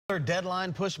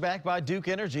Deadline pushed back by Duke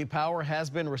Energy. Power has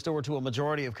been restored to a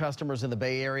majority of customers in the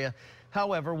Bay Area.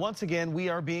 However, once again, we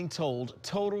are being told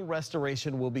total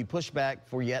restoration will be pushed back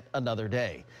for yet another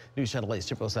day. News Channel 8's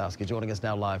Chip Osowski joining us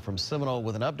now live from Seminole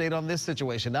with an update on this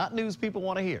situation. Not news people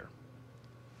want to hear.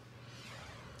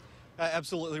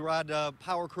 Absolutely, Rod.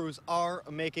 Power crews are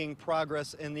making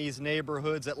progress in these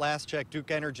neighborhoods. At last check,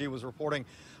 Duke Energy was reporting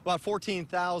about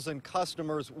 14,000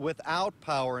 customers without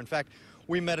power. In fact,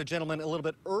 we met a gentleman a little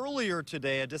bit earlier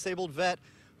today, a disabled vet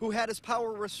who had his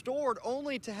power restored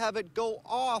only to have it go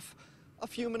off a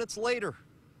few minutes later.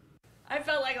 I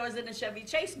felt like I was in a Chevy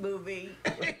Chase movie.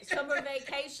 Summer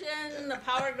vacation, the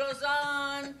power goes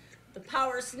on, the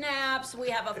power snaps, we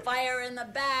have a fire in the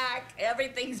back,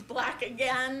 everything's black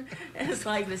again. It's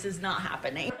like, this is not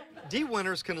happening. Dee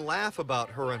Winters can laugh about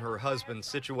her and her husband's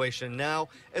situation now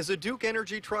as a Duke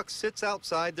Energy truck sits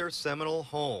outside their Seminole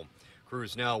home.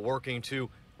 Crews now working to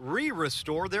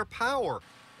restore their power.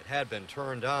 It had been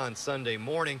turned on Sunday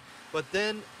morning, but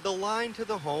then the line to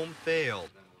the home failed.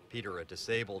 Peter, a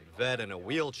disabled vet in a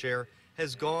wheelchair,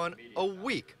 has gone a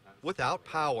week without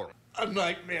power. A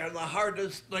nightmare, the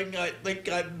hardest thing I think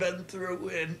I've been through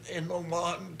in a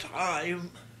long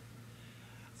time.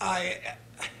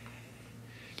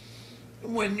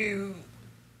 When you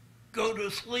go to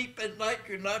sleep at night,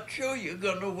 you're not sure you're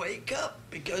going to wake up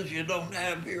because you don't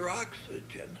have your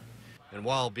oxygen. And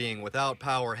while being without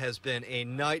power has been a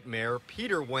nightmare,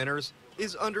 Peter Winters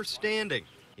is understanding.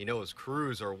 He knows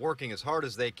crews are working as hard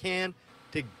as they can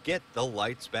to get the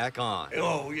lights back on.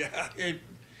 Oh, yeah.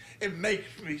 It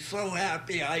makes me so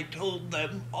happy. I told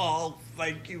them all,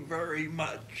 thank you very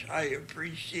much. I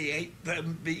appreciate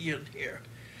them being here.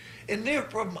 And they're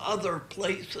from other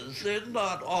places. They're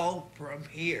not all from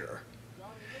here.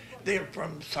 They're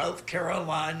from South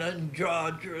Carolina and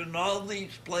Georgia and all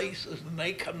these places, and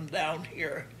they come down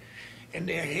here, and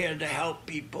they're here to help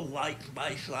people like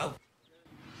myself.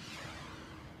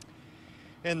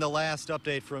 In the last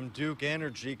update from Duke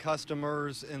Energy,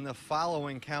 customers in the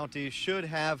following counties should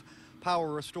have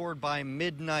power restored by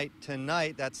midnight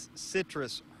tonight. That's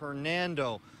Citrus,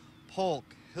 Hernando, Polk,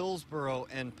 Hillsborough,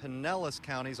 and Pinellas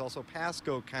counties, also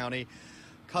Pasco County.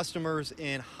 Customers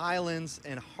in Highlands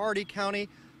and Hardy County,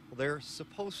 well, they're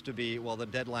supposed to be, well, the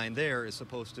deadline there is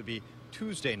supposed to be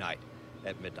Tuesday night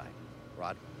at midnight.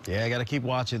 Rod? Yeah, I got to keep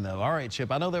watching, though. All right,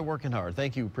 Chip, I know they're working hard.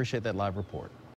 Thank you. Appreciate that live report.